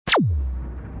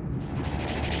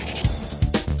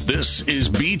This is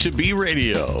B2B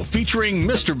Radio, featuring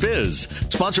Mr. Biz,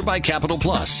 sponsored by Capital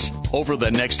Plus. Over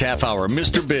the next half hour,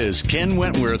 Mr. Biz, Ken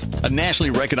Wentworth, a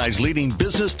nationally recognized leading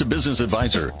business-to-business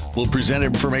advisor, will present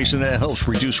information that helps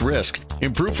reduce risk,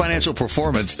 improve financial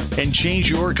performance, and change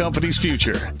your company's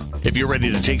future. If you're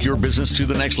ready to take your business to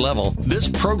the next level, this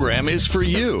program is for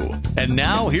you. And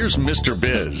now, here's Mr.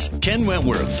 Biz, Ken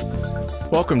Wentworth.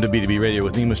 Welcome to B2B Radio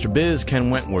with me, Mr. Biz, Ken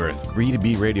Wentworth.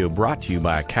 B2B Radio brought to you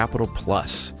by Capital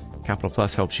Plus. Capital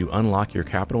Plus helps you unlock your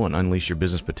capital and unleash your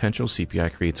business potential.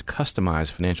 CPI creates customized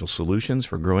financial solutions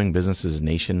for growing businesses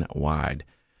nationwide.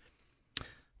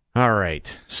 All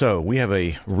right, so we have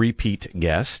a repeat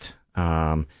guest.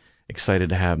 Excited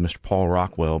to have Mr. Paul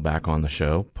Rockwell back on the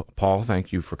show. Paul,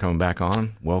 thank you for coming back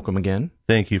on. Welcome again.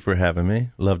 Thank you for having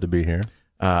me. Love to be here.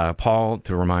 Paul,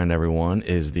 to remind everyone,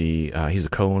 is he's the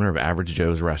co-owner of Average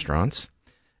Joe's Restaurants.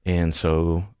 And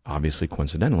so, obviously,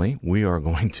 coincidentally, we are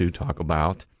going to talk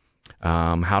about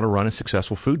how to run a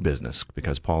successful food business,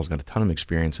 because Paul's got a ton of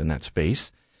experience in that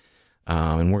space.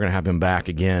 And we're going to have him back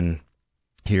again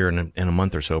here in a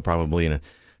month or so, probably, and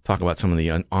talk about some of the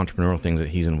entrepreneurial things that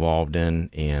he's involved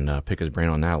in, and pick his brain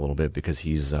on that a little bit, because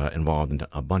he's involved in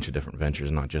a bunch of different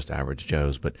ventures, not just Average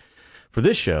Joe's. But for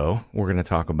this show, we're going to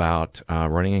talk about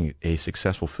running a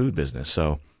successful food business.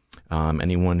 So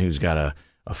anyone who's got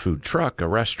a food truck, a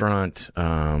restaurant,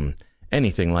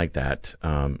 anything like that,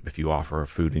 if you offer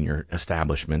food in your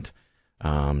establishment,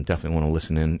 definitely want to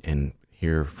listen in and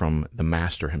hear from the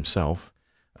master himself.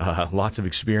 Lots of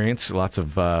experience, lots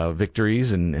of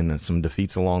victories, and some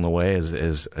defeats along the way,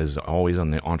 as always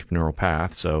on the entrepreneurial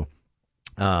path. So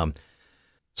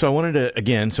I wanted to,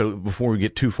 again, so before we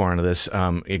get too far into this,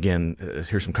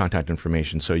 here's some contact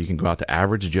information. So you can go out to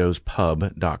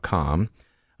averagejoespub.com.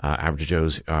 Average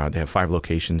Joe's, they have 5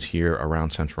 locations here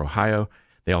around Central Ohio.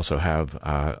 They also have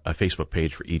a Facebook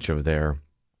page for each of their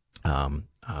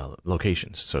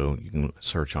locations. So you can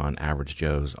search on Average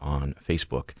Joe's on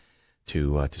Facebook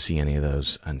to see any of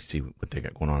those and see what they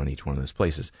got going on in each one of those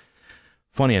places.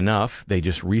 Funny enough, they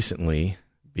just recently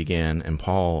began, and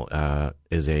Paul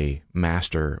is a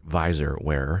master visor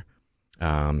wearer.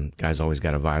 Guy's always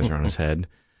got a visor on his head.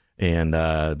 And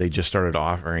they just started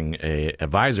offering a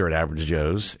visor at Average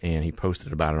Joe's, and he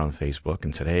posted about it on Facebook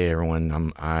and said, "Hey,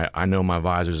 everyone, I know my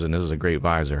visors, and this is a great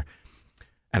visor."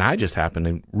 And I just happened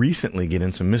to recently get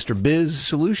in some Mr. Biz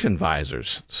solution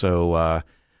visors. So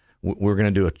we're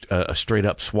going to do a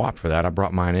straight-up swap for that. I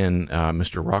brought mine in.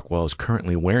 Mr. Rockwell is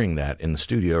currently wearing that in the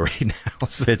studio right now.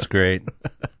 So. Fits great.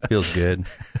 Feels good.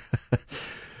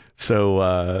 So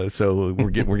we're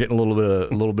getting a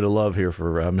little bit of love here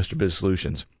for Mr. Biz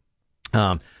Solutions.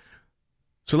 So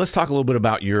let's talk a little bit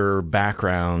about your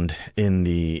background in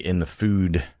the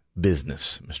food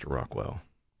business, Mr. Rockwell.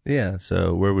 Yeah.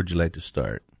 So where would you like to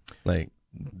start? Like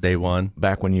day one?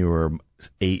 Back when you were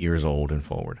 8 years old and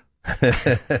forward.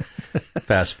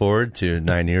 Fast forward to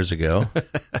 9 years ago.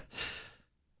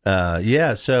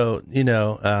 Yeah. So,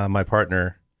 my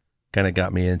partner kind of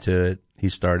got me into it. He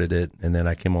started it, and then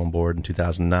I came on board in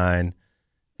 2009.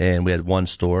 And we had one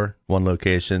store, one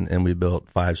location, and we built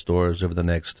 5 stores over the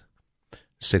next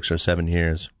 6 or 7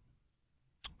 years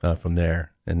from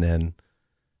there. And then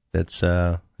that's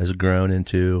has grown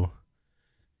into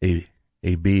a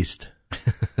beast,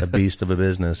 a beast of a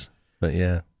business. But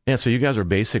yeah. Yeah, so you guys are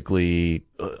basically,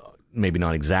 maybe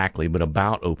not exactly, but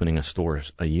about opening a store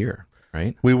a year,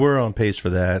 right? We were on pace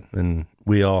for that, and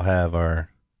we all have our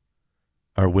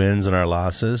wins and our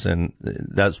losses, and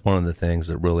that's one of the things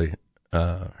that really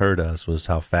hurt us, was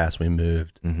how fast we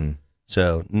moved. Mm-hmm.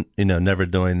 So, never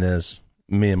doing this,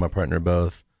 me and my partner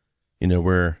both,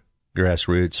 we're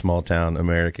grassroots, small town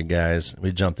American guys.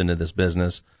 We jumped into this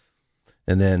business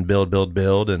and then build,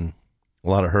 and a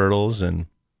lot of hurdles, and,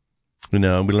 we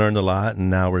learned a lot, and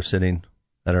now we're sitting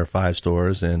at our 5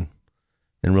 stores and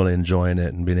really enjoying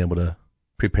it and being able to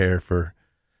prepare for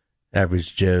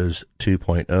Average Joe's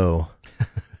 2.0.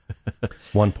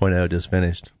 1.0 just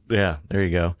finished. Yeah, there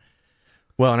you go.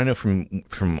 Well, and I know from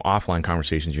offline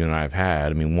conversations you and I have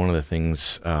had, I mean, one of the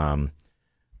things that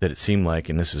it seemed like,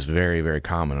 and this is very, very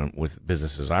common with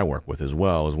businesses I work with as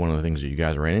well, is one of the things that you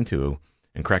guys ran into,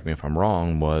 and correct me if I'm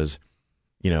wrong, was,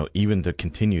 even to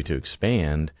continue to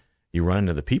expand, you run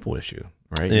into the people issue,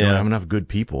 right? Yeah. You don't have enough good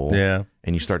people, yeah,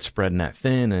 and you start spreading that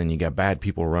thin, and you got bad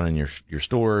people running your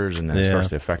stores, and then it starts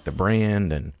to affect the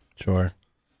brand. And sure.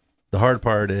 The hard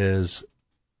part is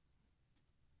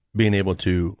being able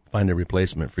to find a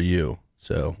replacement for you.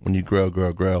 So when you grow,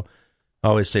 I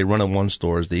always say running 1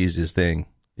 store is the easiest thing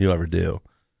you'll ever do.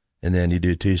 And then you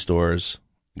do 2 stores,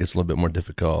 it gets a little bit more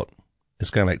difficult. It's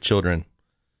kind of like children.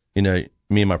 Me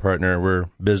and my partner, we're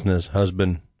business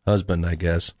husband husband, I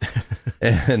guess.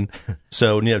 And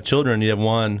so when you have children, you have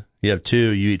one, you have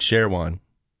two, you each share one.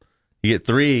 You get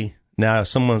three, now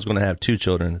someone's going to have two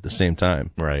children at the same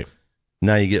time. Right.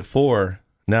 Now you get four,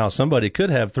 now somebody could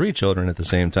have three children at the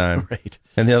same time. Right.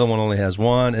 And the other one only has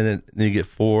one, and then you get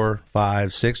 4,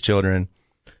 5, 6 children.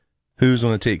 Who's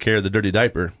going to take care of the dirty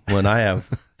diaper when I have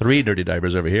 3 dirty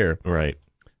diapers over here? Right.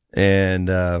 And,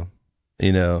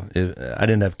 you know, I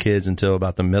didn't have kids until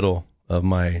about the middle of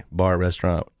my bar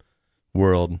restaurant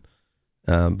world.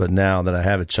 But now that I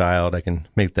have a child, I can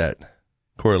make that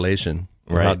correlation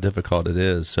of how difficult it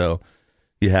is. So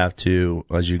you have to,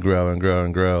 as you grow and grow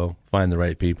and grow, find the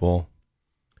right people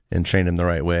and train them the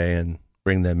right way and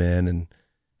bring them in.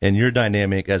 And your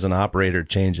dynamic as an operator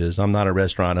changes. I'm not a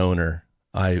restaurant owner.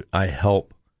 I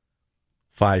help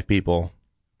 5 people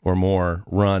or more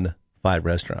run 5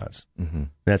 restaurants. Mm-hmm.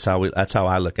 That's how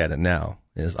I look at it now.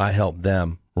 Is I help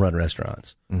them run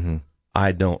restaurants. Mm-hmm.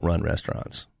 I don't run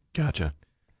restaurants. Gotcha.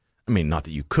 I mean, not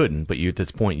that you couldn't, but at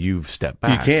this point you've stepped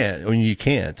back. You can't. I mean, you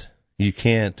can't. You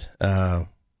can't.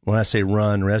 When I say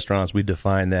run restaurants, we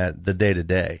define that the day to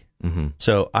day.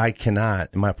 So I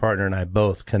cannot. My partner and I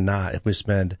both cannot. If we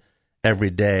spend every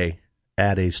day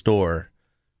at a store,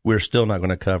 we're still not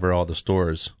going to cover all the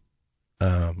stores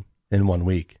in 1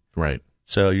 week. Right.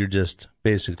 So you're just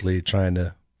basically trying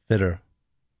to fit a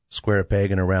square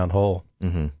peg in a round hole.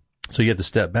 Mm-hmm. So you have to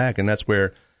step back, and that's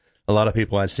where a lot of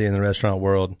people I see in the restaurant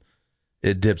world,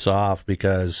 it dips off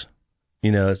because,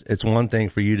 you know, it's one thing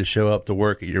for you to show up to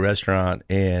work at your restaurant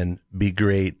and be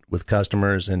great with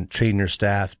customers and train your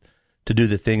staff to do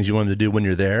the things you want them to do when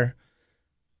you're there.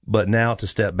 But now to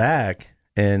step back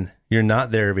and you're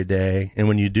not there every day. And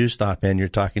when you do stop in, you're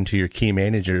talking to your key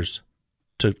managers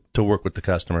to work with the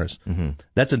customers. Mm-hmm.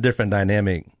 That's a different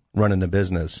dynamic running a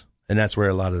business. And that's where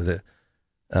a lot of the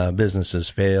businesses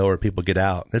fail or people get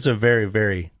out. It's a very,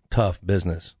 very tough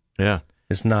business. Yeah.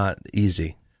 It's not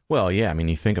easy. Well, yeah. I mean,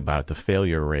 you think about it, the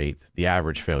failure rate, the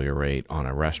average failure rate on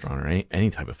a restaurant or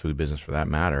any type of food business for that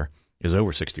matter is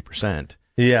over 60%.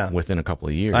 Yeah. Within a couple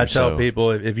of years. I tell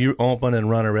people, if you open and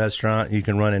run a restaurant, you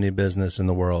can run any business in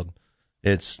the world.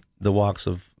 It's the walks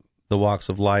of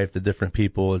life, the different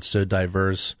people. It's so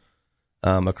diverse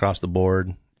across the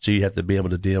board. So you have to be able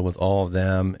to deal with all of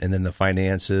them, and then the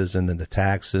finances, and then the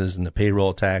taxes, and the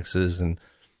payroll taxes, and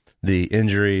the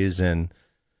injuries, and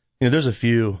you know, there's a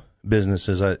few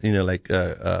businesses, like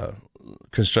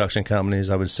construction companies.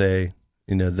 I would say,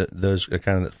 you know, those are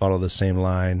kind of follow the same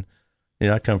line. You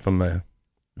know, I come from a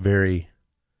very,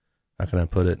 how can I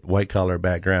put it, white collar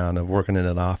background of working in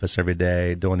an office every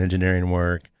day, doing engineering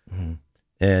work. Mm-hmm.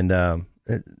 And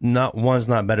not one's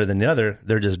not better than the other.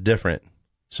 They're just different.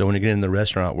 So when you get in the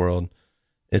restaurant world,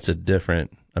 it's a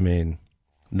different, I mean,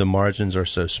 the margins are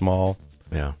so small.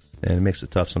 Yeah. And it makes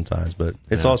it tough sometimes, but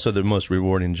it's also the most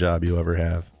rewarding job you ever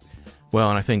have. Well,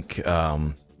 and I think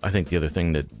the other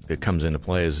thing that comes into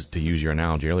play is, to use your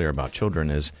analogy earlier about children,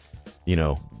 is, you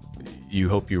know, you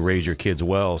hope you raise your kids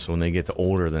well, so when they get to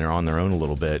older, then they're on their own a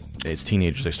little bit. As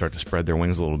teenagers, they start to spread their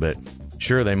wings a little bit.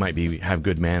 Sure, they might have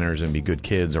good manners and be good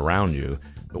kids around you,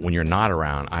 but when you're not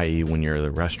around, i.e. when you're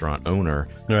the restaurant owner,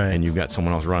 and you've got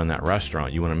someone else running that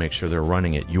restaurant, you want to make sure they're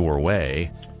running it your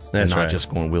way. And not just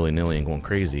going willy-nilly and going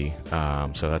crazy.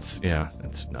 So that's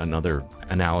another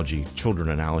analogy, children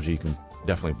analogy you can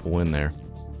definitely pull in there.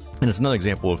 And it's another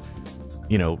example of,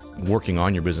 you know, working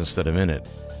on your business instead of in it.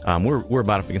 We're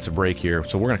about up against a break here,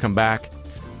 so we're going to come back.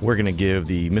 We're going to give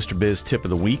the Mr. Biz tip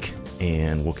of the week,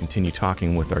 and we'll continue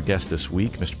talking with our guest this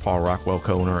week, Mr. Paul Rockwell,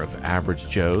 co-owner of Average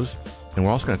Joe's. And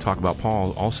we're also going to talk about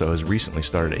Paul also has recently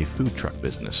started a food truck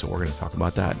business, so we're going to talk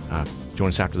about that. Join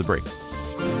us after the break.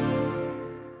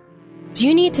 Do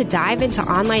you need to dive into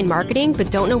online marketing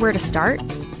but don't know where to start?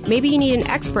 Maybe you need an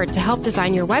expert to help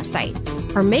design your website.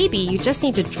 Or maybe you just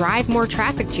need to drive more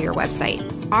traffic to your website.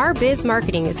 Our Biz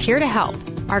Marketing is here to help.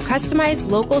 Our customized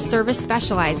local service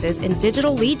specializes in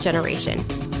digital lead generation.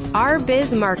 Our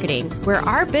Biz Marketing, where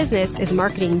our business is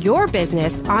marketing your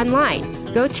business online.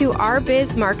 Go to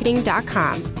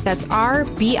ourbizmarketing.com. That's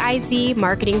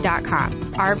RBIZmarketing.com.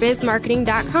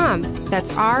 ourbizmarketing.com.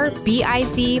 That's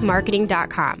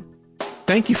RBIZmarketing.com.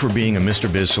 Thank you for being a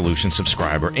Mr. Biz Solutions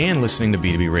subscriber and listening to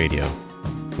B2B Radio.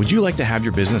 Would you like to have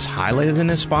your business highlighted in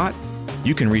this spot?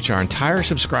 You can reach our entire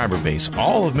subscriber base,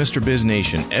 all of Mr. Biz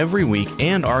Nation, every week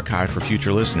and archive for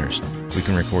future listeners. We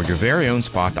can record your very own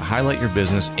spot to highlight your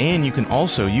business, and you can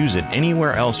also use it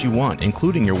anywhere else you want,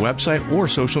 including your website or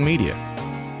social media.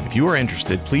 If you are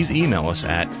interested, please email us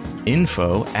at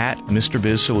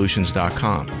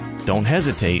info@MrBizSolutions.com. Don't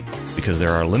hesitate, because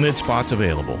there are limited spots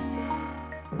available.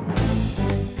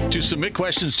 To submit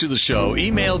questions to the show,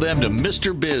 email them to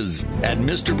Mr. Biz at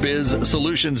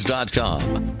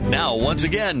MrBizSolutions.com. Now, once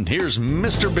again, here's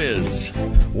Mr. Biz.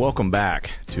 Welcome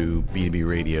back to B2B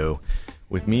Radio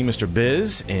with me, Mr.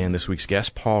 Biz, and this week's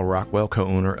guest, Paul Rockwell,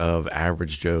 co-owner of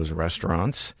Average Joe's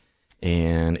Restaurants.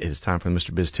 And it is time for the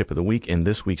Mr. Biz tip of the week. And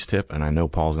this week's tip, and I know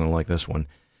Paul's going to like this one,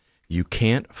 you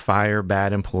can't fire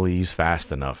bad employees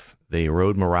fast enough. They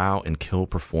erode morale and kill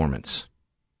performance.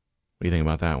 What do you think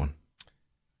about that one?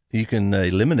 You can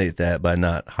eliminate that by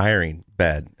not hiring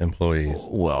bad employees.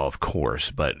 Well, of course,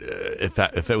 but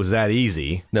if it was that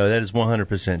easy. No, that is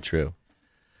 100% true.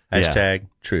 Hashtag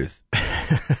truth.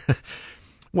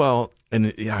 Well,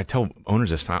 and I tell owners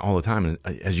this all the time, and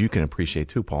as you can appreciate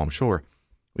too, Paul, I'm sure,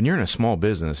 when you're in a small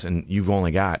business and you've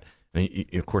only got, and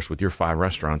of course with your 5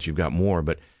 restaurants, you've got more,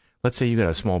 but let's say you've got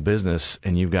a small business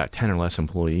and you've got 10 or less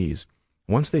employees.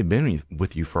 Once they've been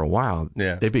with you for a while,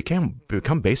 they become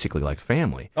basically like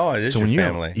family. Oh, it is so your when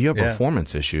family. You have a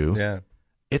performance issue,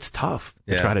 it's tough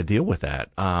to try to deal with that.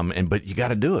 But you got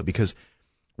to do it, because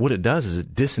what it does is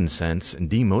it disincents and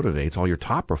demotivates all your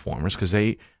top performers, because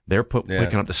they're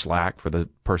picking up the slack for the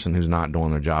person who's not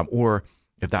doing their job. Or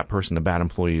if that person, the bad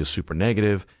employee, is super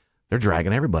negative, they're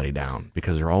dragging everybody down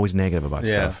because they're always negative about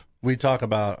stuff. We talk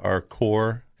about our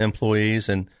core employees,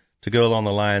 and to go along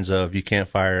the lines of you can't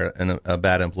fire a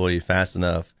bad employee fast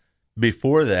enough.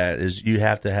 Before that is you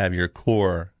have to have your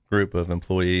core group of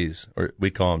employees, or we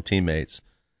call them teammates.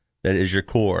 That is your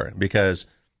core, because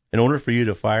in order for you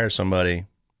to fire somebody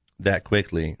that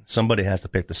quickly, somebody has to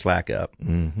pick the slack up.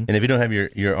 Mm-hmm. And if you don't have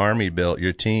your army built,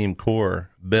 your team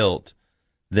core built,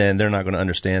 then they're not going to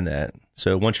understand that.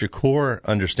 So once your core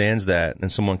understands that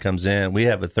and someone comes in, we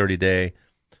have a 30-day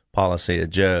policy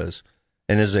at Joe's.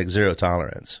 And it's like 0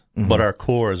 tolerance, but our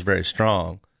core is very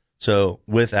strong. So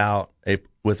without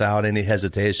any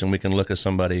hesitation, we can look at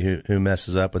somebody who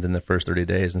messes up within the first 30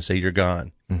 days and say, you're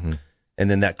gone. Mm-hmm. And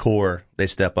then that core, they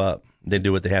step up, they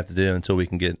do what they have to do until we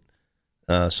can get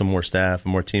some more staff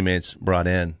and more teammates brought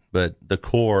in. But the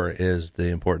core is the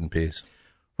important piece.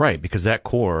 Right, because that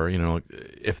core,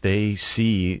 if they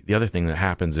see, the other thing that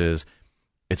happens is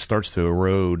it starts to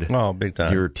erode big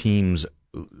time. Your team's.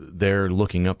 They're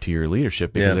looking up to your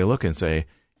leadership, because they look and say,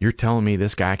 you're telling me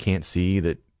this guy can't see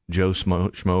that Joe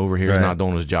Schmo over here is not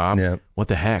doing his job? Yeah. What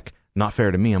the heck? Not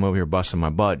fair to me. I'm over here busting my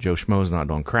butt. Joe Schmo's not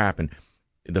doing crap. And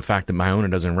the fact that my owner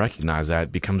doesn't recognize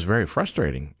that becomes very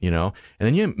frustrating, And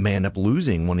then you may end up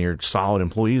losing one of your solid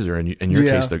employees, or in your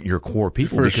case, your core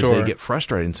people, because they get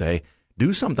frustrated and say,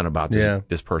 do something about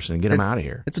this person and get them out of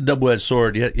here. It's a double-edged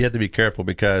sword. You have to be careful,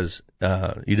 because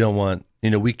you don't want,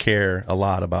 we care a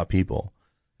lot about people.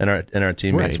 And our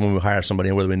teammates, when we hire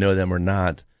somebody, whether we know them or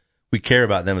not, we care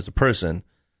about them as a person.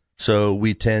 So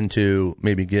we tend to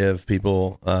maybe give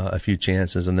people a few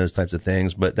chances and those types of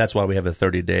things. But that's why we have a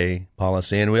 30-day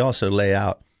policy. And we also lay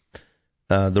out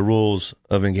the rules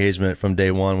of engagement from day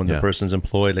one when the person's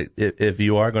employed. Like, if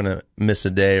you are going to miss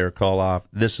a day or call off,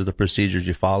 this is the procedures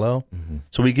you follow. Mm-hmm.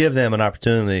 So we give them an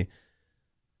opportunity.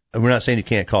 We're not saying you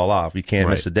can't call off, you can't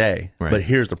miss a day, but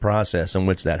here's the process in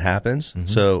which that happens. Mm-hmm.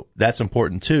 So that's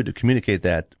important too, to communicate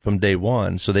that from day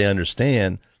one, so they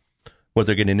understand what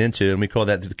they're getting into. And we call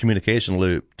that the communication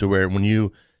loop, to where when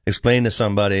you explain to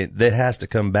somebody, that has to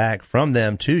come back from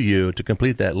them to you to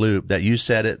complete that loop, that you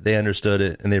said it, they understood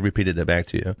it, and they repeated it back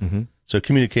to you. Mm-hmm. So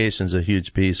communication is a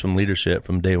huge piece from leadership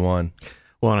from day one.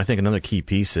 Well, and I think another key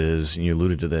piece is, you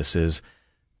alluded to this, is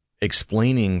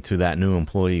explaining to that new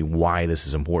employee why this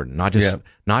is important, not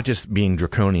just being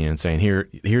draconian and saying,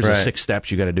 here's the 6 steps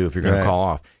you got to do if you're going to call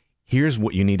off. Here's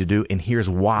what you need to do, and here's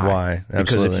why. Why?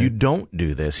 Absolutely. Because if you don't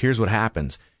do this, here's what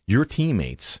happens. Your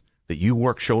teammates that you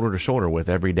work shoulder to shoulder with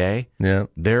every day,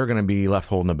 they're going to be left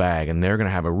holding the bag, and they're going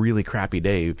to have a really crappy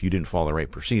day if you didn't follow the right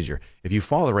procedure. If you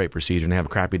follow the right procedure and they have a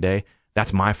crappy day,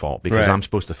 that's my fault, because I'm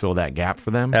supposed to fill that gap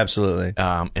for them. Absolutely.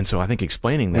 And so I think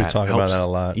explaining that, we talk about that a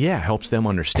lot. Yeah, helps them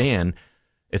understand.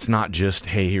 It's not just,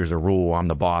 hey, here's a rule, I'm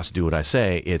the boss, do what I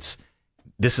say.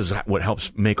 This is what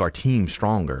helps make our team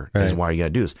stronger. Is why you got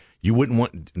to do this. You wouldn't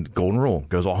want, golden rule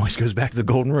always goes back to the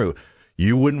golden rule.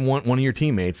 You wouldn't want one of your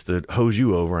teammates to hose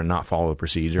you over and not follow the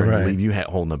procedure and leave you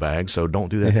holding the bag. So don't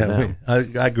do that to them.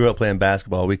 I grew up playing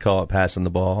basketball. We call it passing the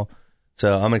ball.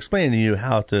 So I'm explaining to you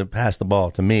how to pass the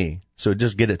ball to me. So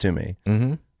just get it to me.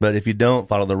 Mm-hmm. But if you don't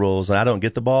follow the rules and I don't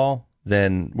get the ball,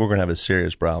 then we're going to have a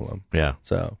serious problem. Yeah.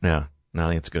 So yeah, no, I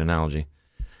think it's a good analogy.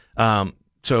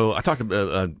 So I talked at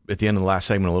the end of the last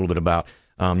segment a little bit about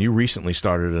you recently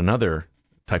started another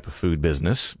type of food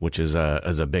business, which is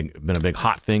been a big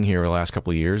hot thing here the last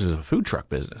couple of years, is a food truck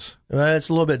business. Well, it's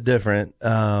a little bit different.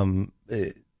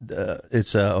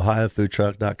 it's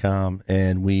ohiofoodtruck.com,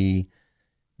 and we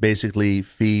basically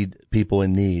feed people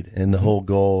in need. And the whole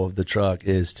goal of the truck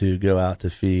is to go out to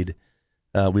feed.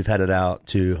 We've had it out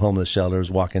to homeless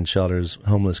shelters, walk-in shelters,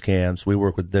 homeless camps. We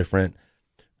work with different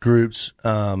groups,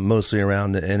 mostly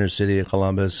around the inner city of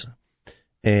Columbus.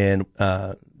 And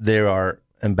there are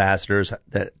ambassadors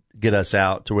that get us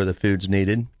out to where the food's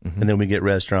needed. And then we get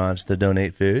restaurants to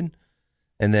donate food.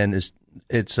 And then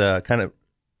it's kind of,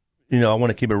 I want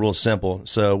to keep it real simple.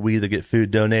 So we either get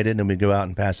food donated and we go out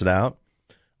and pass it out,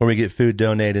 or we get food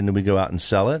donated and we go out and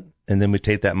sell it. And then we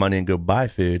take that money and go buy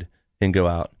food and go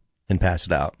out and pass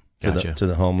it out to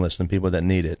the homeless and people that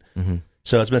need it.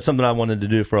 So it's been something I wanted to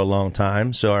do for a long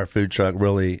time. So our food truck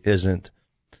really isn't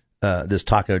this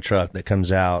taco truck that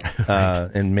comes out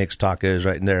and makes tacos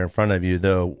right there in front of you,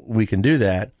 though we can do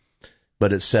that.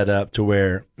 But it's set up to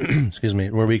where,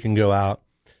 where we can go out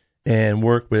and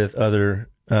work with other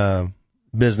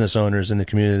business owners in the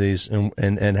communities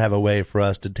and have a way for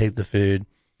us to take the food,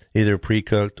 either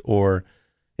pre-cooked or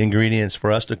ingredients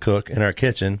for us to cook in our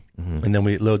kitchen, and then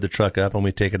we load the truck up and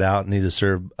we take it out and either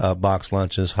serve box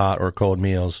lunches, hot or cold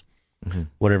meals,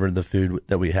 whatever the food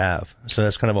that we have. So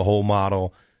that's kind of a whole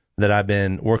model that I've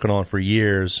been working on for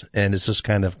years, and it's just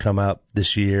kind of come up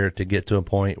this year to get to a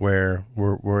point where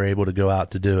we're able to go out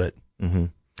to do it.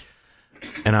 And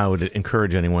I would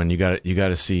encourage anyone, you got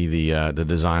to see the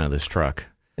design of this truck.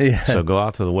 Yeah. So go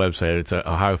out to the website. It's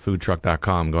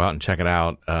ohiofoodtruck.com. Go out and check it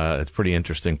out. It's pretty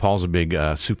interesting. Paul's a big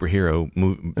superhero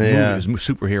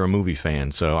movie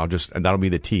fan, so that'll be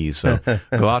the tease. So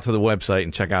go out to the website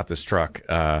and check out this truck.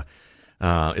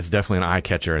 It's definitely an eye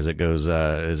catcher as it goes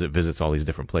as it visits all these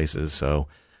different places. So,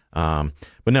 but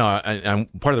no, I'm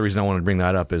part of the reason I wanted to bring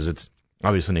that up is it's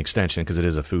obviously an extension because it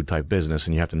is a food type business,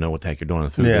 and you have to know what the heck you're doing in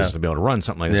the food business to be able to run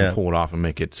something like this and pull it off and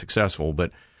make it successful.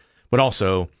 But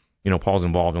also, Paul's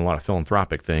involved in a lot of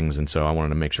philanthropic things, and so I wanted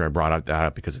to make sure I brought that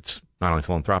up because it's not only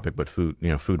philanthropic but food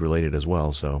related as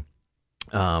well. So,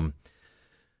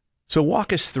 so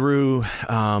walk us through.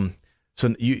 So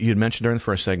you had mentioned during the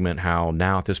first segment how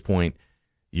now at this point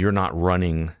you're not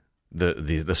running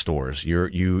the stores.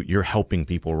 You're helping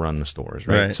people run the stores,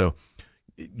 right? So,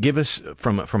 give us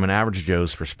from an average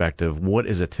Joe's perspective, what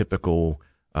is a typical,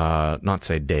 not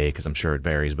say day because I'm sure it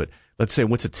varies, but let's say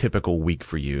what's a typical week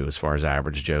for you as far as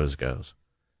average Joe's goes?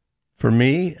 For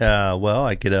me,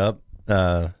 I get up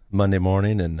Monday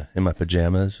morning and in my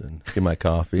pajamas and get my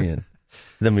coffee and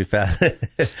then we fast.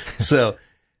 So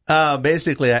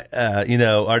basically,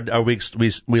 our weeks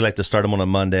we like to start them on a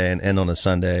Monday and end on a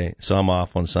Sunday. So I'm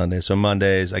off on Sunday. So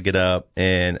Mondays I get up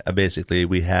and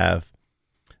we have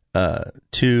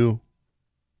 2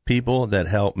 people that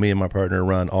help me and my partner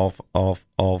run all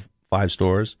 5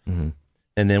 stores.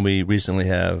 And then we recently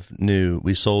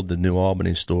we sold the New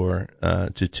Albany store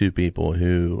to 2 people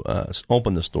who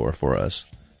opened the store for us.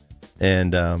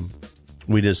 And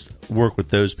we just work with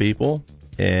those people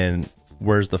and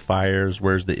where's the fires,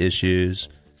 where's the issues,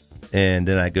 and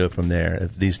then I go from there.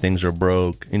 If these things are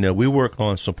broke, we work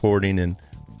on supporting and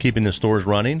keeping the stores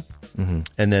running,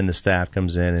 and then the staff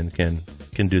comes in and can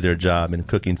do their job in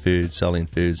cooking food, selling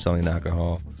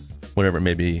alcohol, whatever it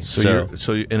may be. So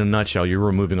in a nutshell, you're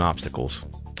removing obstacles.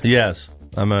 Yes,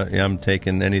 I'm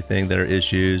taking anything that are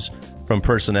issues from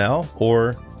personnel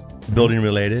or building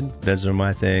related. Those are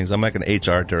my things. I'm like an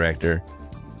HR director.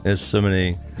 There's so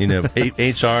many,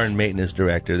 HR and maintenance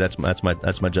director. That's my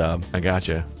job. I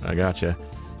gotcha.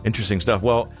 Interesting stuff.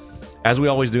 Well, as we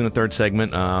always do in the third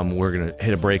segment, we're going to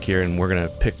hit a break here and we're going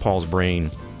to pick Paul's brain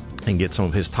and get some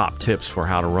of his top tips for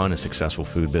how to run a successful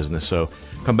food business. So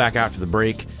come back after the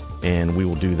break and we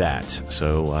will do that.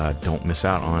 So don't miss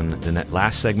out on the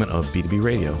last segment of B2B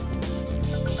Radio.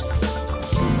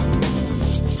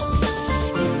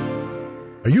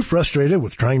 Are you frustrated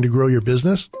with trying to grow your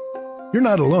business? You're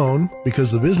not alone,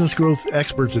 because the business growth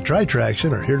experts at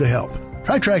TriTraction are here to help.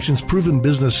 TriTraction's proven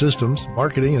business systems,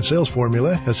 marketing, and sales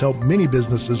formula has helped many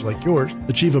businesses like yours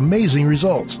achieve amazing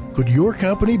results. Could your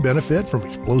company benefit from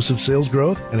explosive sales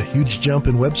growth and a huge jump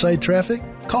in website traffic?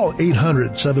 Call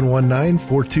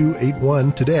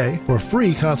 800-719-4281 today for a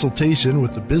free consultation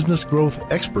with the business growth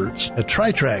experts at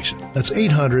TriTraction. That's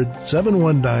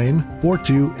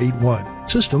 800-719-4281.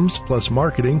 Systems plus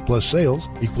marketing plus sales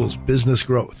equals business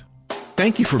growth.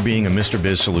 Thank you for being a Mr.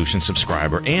 Biz Solutions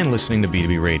subscriber and listening to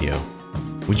B2B Radio.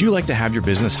 Would you like to have your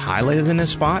business highlighted in this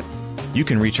spot? You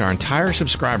can reach our entire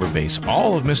subscriber base,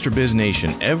 all of Mr. Biz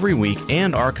Nation, every week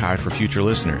and archive for future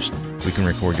listeners. We can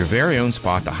record your very own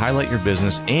spot to highlight your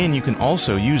business, and you can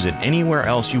also use it anywhere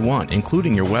else you want,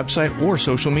 including your website or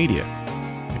social media.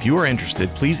 If you are interested,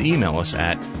 please email us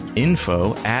at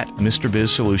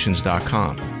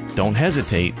info@MrBizSolutions.com. Don't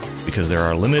hesitate, because there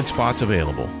are limited spots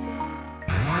available.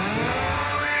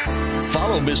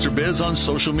 Follow Mr. Biz on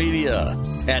social media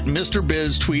at Mr.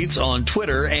 Biz Tweets on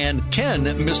Twitter and Ken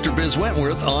Mr. Biz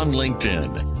Wentworth on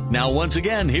LinkedIn. Now, once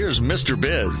again, here's Mr.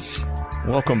 Biz.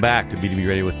 Welcome back to B2B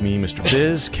Radio with me, Mr.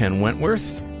 Biz, Ken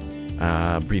Wentworth.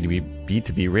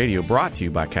 B2B Radio brought to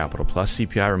you by Capital Plus.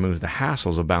 CPI removes the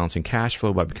hassles of balancing cash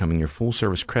flow by becoming your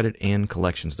full-service credit and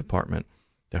collections department.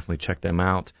 Definitely check them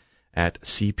out at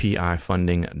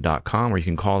cpifunding.com, or you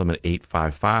can call them at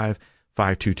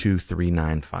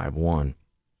 855-522-3951.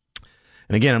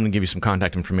 And again, I'm going to give you some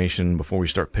contact information before we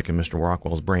start picking Mr.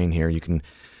 Rockwell's brain here. You can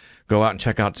go out and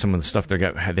check out some of the stuff they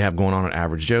have going on at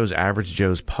Average Joe's,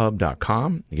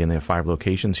 averagejoespub.com. Again, they have 5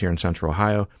 locations here in Central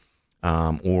Ohio,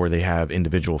 or they have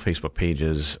individual Facebook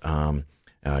pages.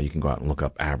 You can go out and look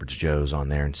up Average Joe's on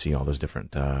there and see all those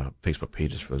different Facebook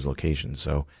pages for those locations.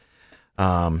 So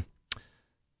now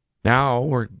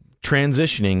we're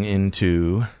transitioning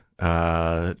into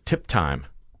tip time.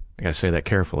 I got to say that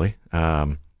carefully.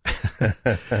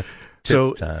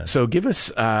 So give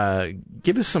us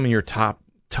some of your top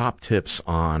tips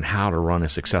on how to run a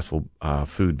successful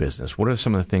food business. What are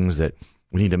some of the things that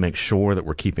we need to make sure that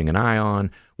we're keeping an eye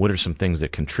on? What are some things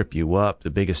that can trip you up? The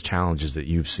biggest challenges that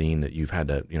you've seen that you've had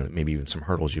to, maybe even some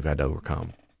hurdles you've had to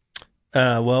overcome?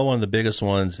 Well, one of the biggest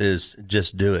ones is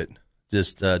just do it.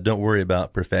 Just don't worry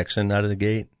about perfection out of the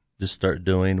gate. Just start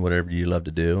doing whatever you love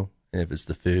to do. And if it's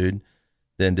the food,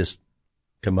 then just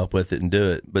come up with it and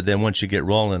do it. But then once you get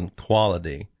rolling,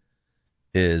 quality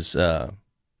is the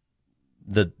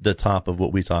top of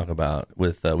what we talk about.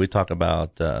 We talk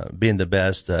about being the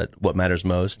best at what matters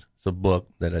most. It's a book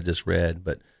that I just read,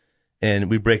 and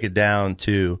we break it down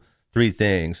to 3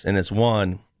 things. And it's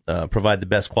 1, provide the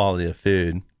best quality of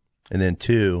food, and then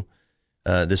 2,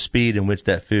 the speed in which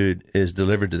that food is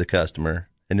delivered to the customer,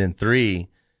 and then 3,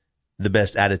 the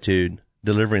best attitude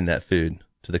delivering that food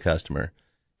to the customer.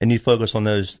 And you focus on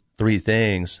those 3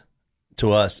 things,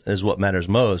 to us, is what matters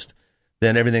most,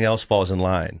 then everything else falls in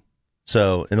line.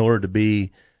 So in order to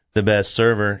be the best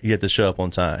server, you have to show up on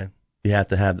time. You have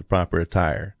to have the proper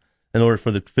attire. In order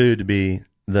for the food to be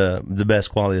the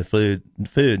best quality of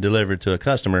food delivered to a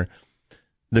customer,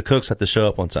 the cooks have to show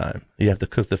up on time. You have to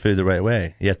cook the food the right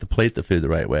way. You have to plate the food the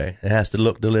right way. It has to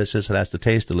look delicious. It has to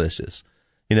taste delicious.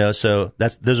 So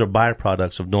those are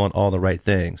byproducts of doing all the right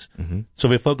things. Mm-hmm. So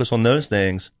if we focus on those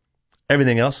things,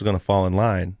 everything else is going to fall in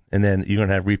line. And then you're going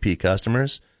to have repeat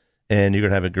customers, and you're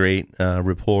going to have a great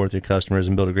rapport with your customers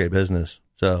and build a great business.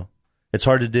 So it's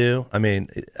hard to do. I mean,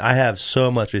 I have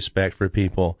so much respect for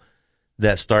people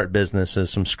that start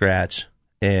businesses from scratch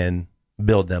and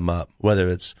build them up, whether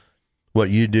it's what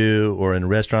you do or in a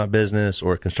restaurant business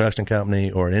or a construction company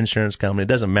or an insurance company. It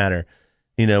doesn't matter.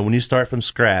 When you start from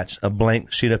scratch, a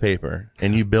blank sheet of paper,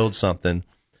 and you build something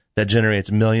that generates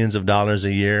millions of dollars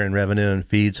a year in revenue and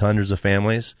feeds hundreds of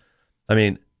families, I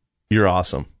mean, you're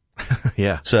awesome.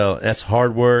 Yeah. So that's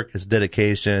hard work, it's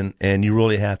dedication, and you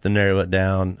really have to narrow it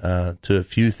down to a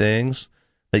few things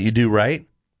that you do right,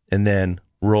 and then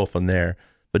roll from there.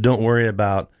 But don't worry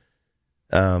about,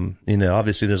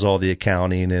 obviously there's all the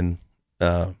accounting and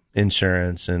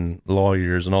insurance and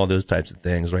lawyers and all those types of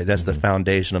things, right? That's the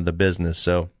foundation of the business.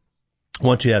 So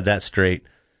once you have that straight,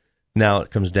 now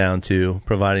it comes down to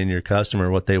providing your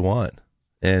customer what they want,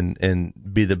 and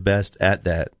be the best at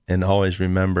that, and always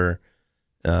remember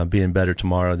being better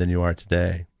tomorrow than you are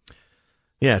today.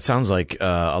 Yeah, it sounds like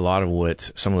a lot of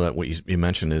what you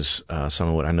mentioned is some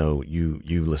of what I know you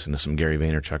listen to some Gary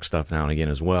Vaynerchuk stuff now and again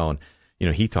as well, and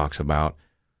he talks about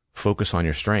focus on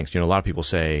your strengths. A lot of people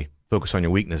say focus on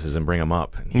your weaknesses and bring them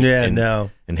up.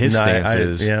 And his stance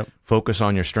is focus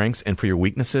on your strengths, and for your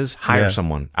weaknesses, hire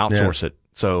someone, outsource it.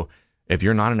 So if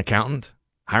you're not an accountant,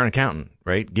 hire an accountant,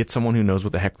 right? Get someone who knows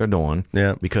what the heck they're doing,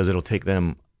 because it'll take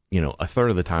them, a third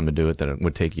of the time to do it that it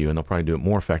would take you, and they'll probably do it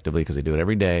more effectively because they do it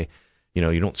every day.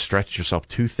 You don't stretch yourself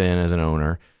too thin as an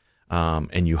owner,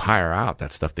 and you hire out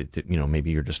that stuff that,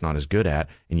 maybe you're just not as good at,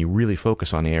 and you really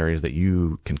focus on the areas that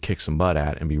you can kick some butt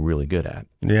at and be really good at.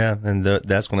 Yeah, and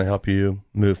that's going to help you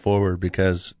move forward,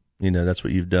 because, that's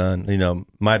what you've done.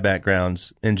 My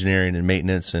background's engineering and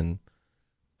maintenance and,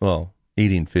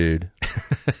 eating food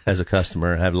as a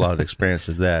customer. I have a lot of experience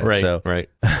as that. Right, so right.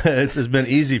 It's been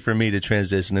easy for me to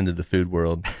transition into the food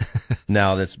world.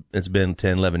 Now it's been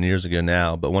 10, 11 years ago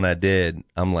now. But when I did,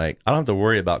 I'm like, I don't have to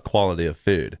worry about quality of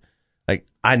food. Like,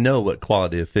 I know what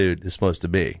quality of food is supposed to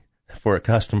be for a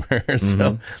customer.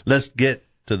 So let's get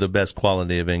to the best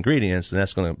quality of ingredients, and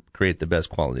that's going to create the best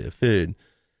quality of food,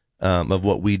 of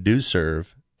what we do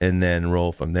serve. and then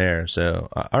roll from there. So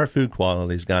our food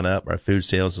quality has gone up. Our food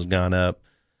sales has gone up.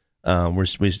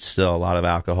 We sell a lot of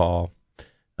alcohol,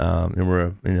 and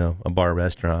we're a bar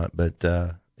restaurant, but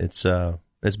it's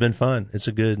been fun. It's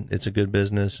a good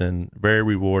business and very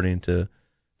rewarding to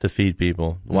feed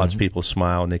people, watch people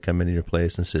smile when they come into your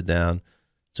place and sit down.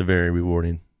 It's a very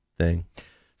rewarding thing.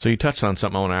 So you touched on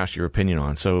something I want to ask your opinion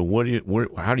on. So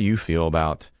how do you feel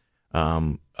about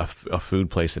a food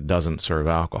place that doesn't serve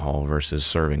alcohol versus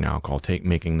serving alcohol,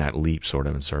 making that leap sort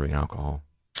of and serving alcohol?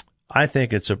 I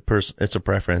think it's a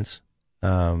preference.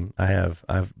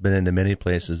 I've been into many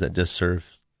places that just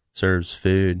serves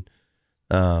food.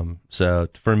 So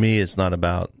for me, it's not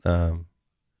about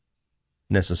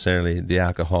necessarily the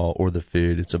alcohol or the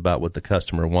food. It's about what the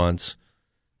customer wants.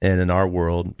 And in our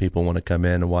world, people want to come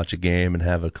in and watch a game and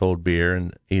have a cold beer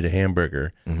and eat a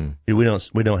hamburger. Mm-hmm.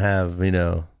 We don't have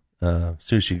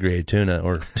sushi grade tuna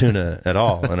or tuna at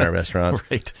all in our restaurants.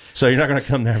 Right. So you're not going to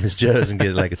come to Harvest Joe's and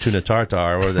get like a tuna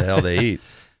tartare or whatever the hell they eat.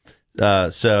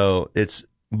 But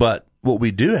what we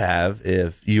do have,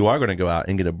 if you are going to go out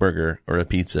and get a burger or a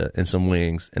pizza and some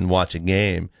wings and watch a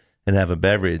game and have a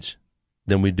beverage,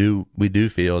 then we do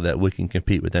feel that we can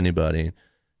compete with anybody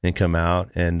and come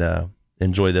out and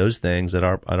enjoy those things at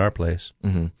our place.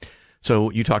 Mm-hmm.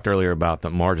 So you talked earlier about the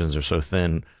margins are so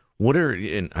thin. What are,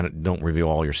 and I don't reveal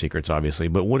all your secrets, obviously,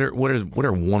 but what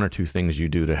are one or two things you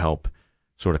do to help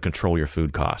sort of control your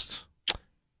food costs?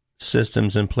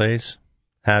 Systems in place,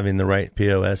 having the right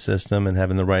POS system and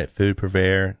having the right food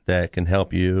purveyor that can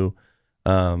help you,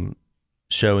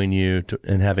 showing you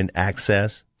and having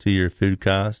access to your food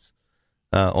costs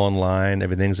online.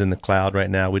 Everything's in the cloud right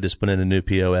now. We just put in a new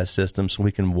POS system so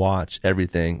we can watch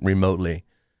everything remotely.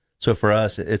 So for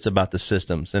us, it's about the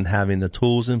systems and having the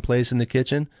tools in place in the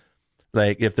kitchen.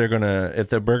 Like if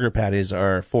the burger patties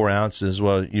are 4 ounces,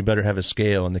 well, you better have a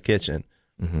scale in the kitchen.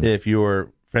 Mm-hmm. If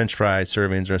your French fry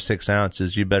servings are 6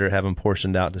 ounces, you better have them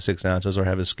portioned out to 6 ounces or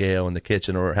have a scale in the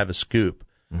kitchen or have a scoop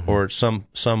or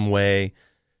some way,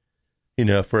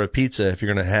 for a pizza, if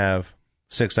you're going to have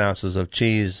 6 ounces of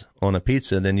cheese on a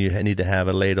pizza, then you need to have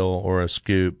a ladle or a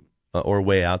scoop or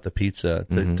weigh out the pizza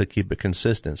to keep it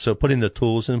consistent. So putting the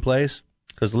tools in place,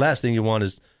 because the last thing you want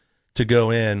is to go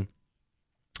in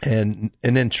and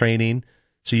then training.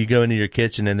 So you go into your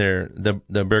kitchen and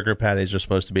the burger patties are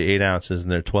supposed to be 8 ounces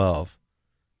and they're 12.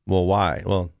 Well, why?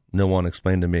 Well, no one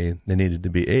explained to me they needed to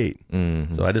be 8.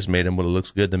 Mm-hmm. So I just made them what it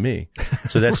looks good to me.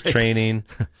 So that's right. training,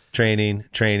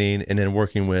 and then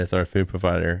working with our food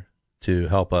provider to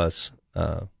help us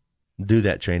do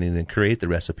that training and create the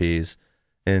recipes,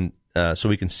 and so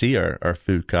we can see our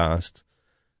food cost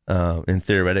in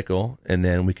theoretical, and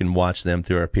then we can watch them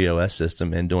through our POS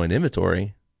system and doing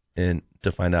inventory and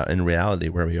to find out in reality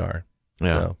where we are.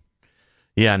 Yeah. So.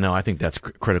 Yeah, no, I think that's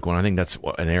critical, and I think that's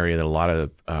an area that a lot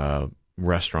of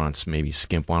restaurants maybe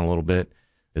skimp on a little bit,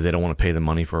 is they don't want to pay the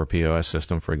money for a POS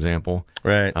system, for example,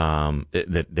 right?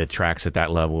 That tracks at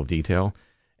that level of detail.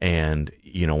 And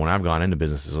when I've gone into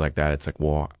businesses like that, it's like,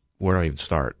 well, where do I even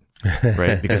start,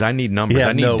 right? Because I need numbers,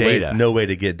 I need data. No way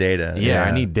to get data. Yeah,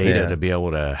 I need data to be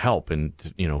able to help and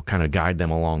kind of guide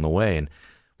them along the way. And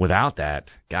without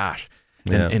that, gosh,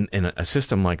 and a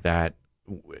system like that,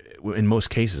 in most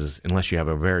cases, unless you have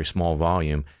a very small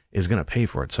volume, is going to pay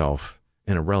for itself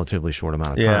in a relatively short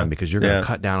amount of time because you're going to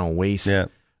cut down on waste, or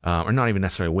not even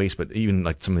necessarily waste, but even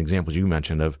like some of the examples you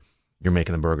mentioned of you're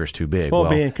making the burgers too big. Well,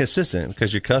 being consistent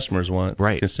because your customers want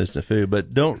consistent food,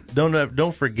 but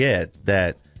don't forget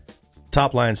that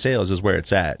top line sales is where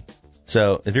it's at.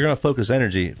 So if you're going to focus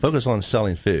on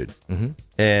selling food. Mm-hmm.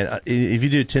 And if you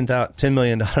do $10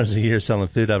 million a year selling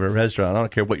food out of a restaurant, I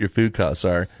don't care what your food costs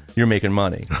are, you're making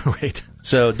money. Right.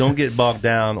 So don't get bogged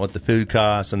down with the food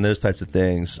costs and those types of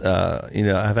things.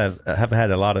 I've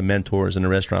had a lot of mentors in the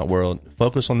restaurant world.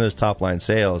 Focus on those top line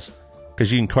sales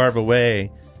because you can carve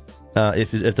away.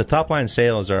 If the top line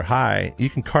sales are high, you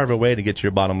can carve away to get to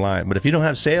your bottom line. But if you don't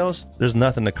have sales, there's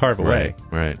nothing to carve away.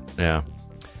 Right. Yeah.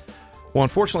 Well,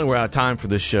 unfortunately, we're out of time for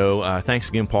this show. Thanks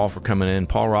again, Paul, for coming in.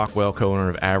 Paul Rockwell, co-owner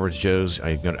of Average Joe's. You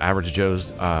can go to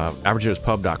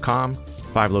AverageJoe'sPub.com.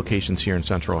 5 locations here in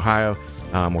Central Ohio.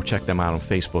 Or check them out on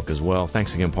Facebook as well.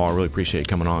 Thanks again, Paul. I really appreciate you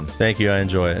coming on. Thank you. I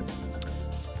enjoy it.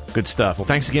 Good stuff. Well,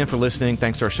 thanks again for listening.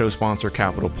 Thanks to our show sponsor,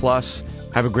 Capital Plus.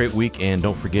 Have a great week, and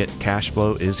don't forget, cash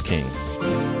flow is king.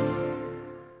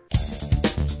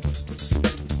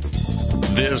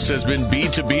 This has been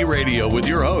B2B Radio with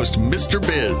your host, Mr.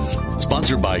 Biz.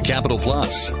 Sponsored by Capital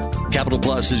Plus. Capital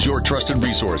Plus is your trusted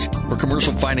resource for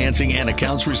commercial financing and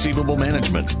accounts receivable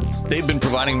management. They've been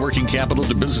providing working capital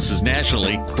to businesses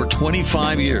nationally for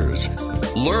 25 years.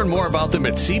 Learn more about them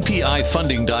at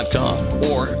cpifunding.com,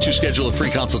 or to schedule a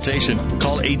free consultation,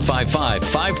 call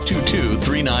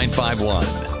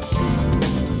 855-522-3951.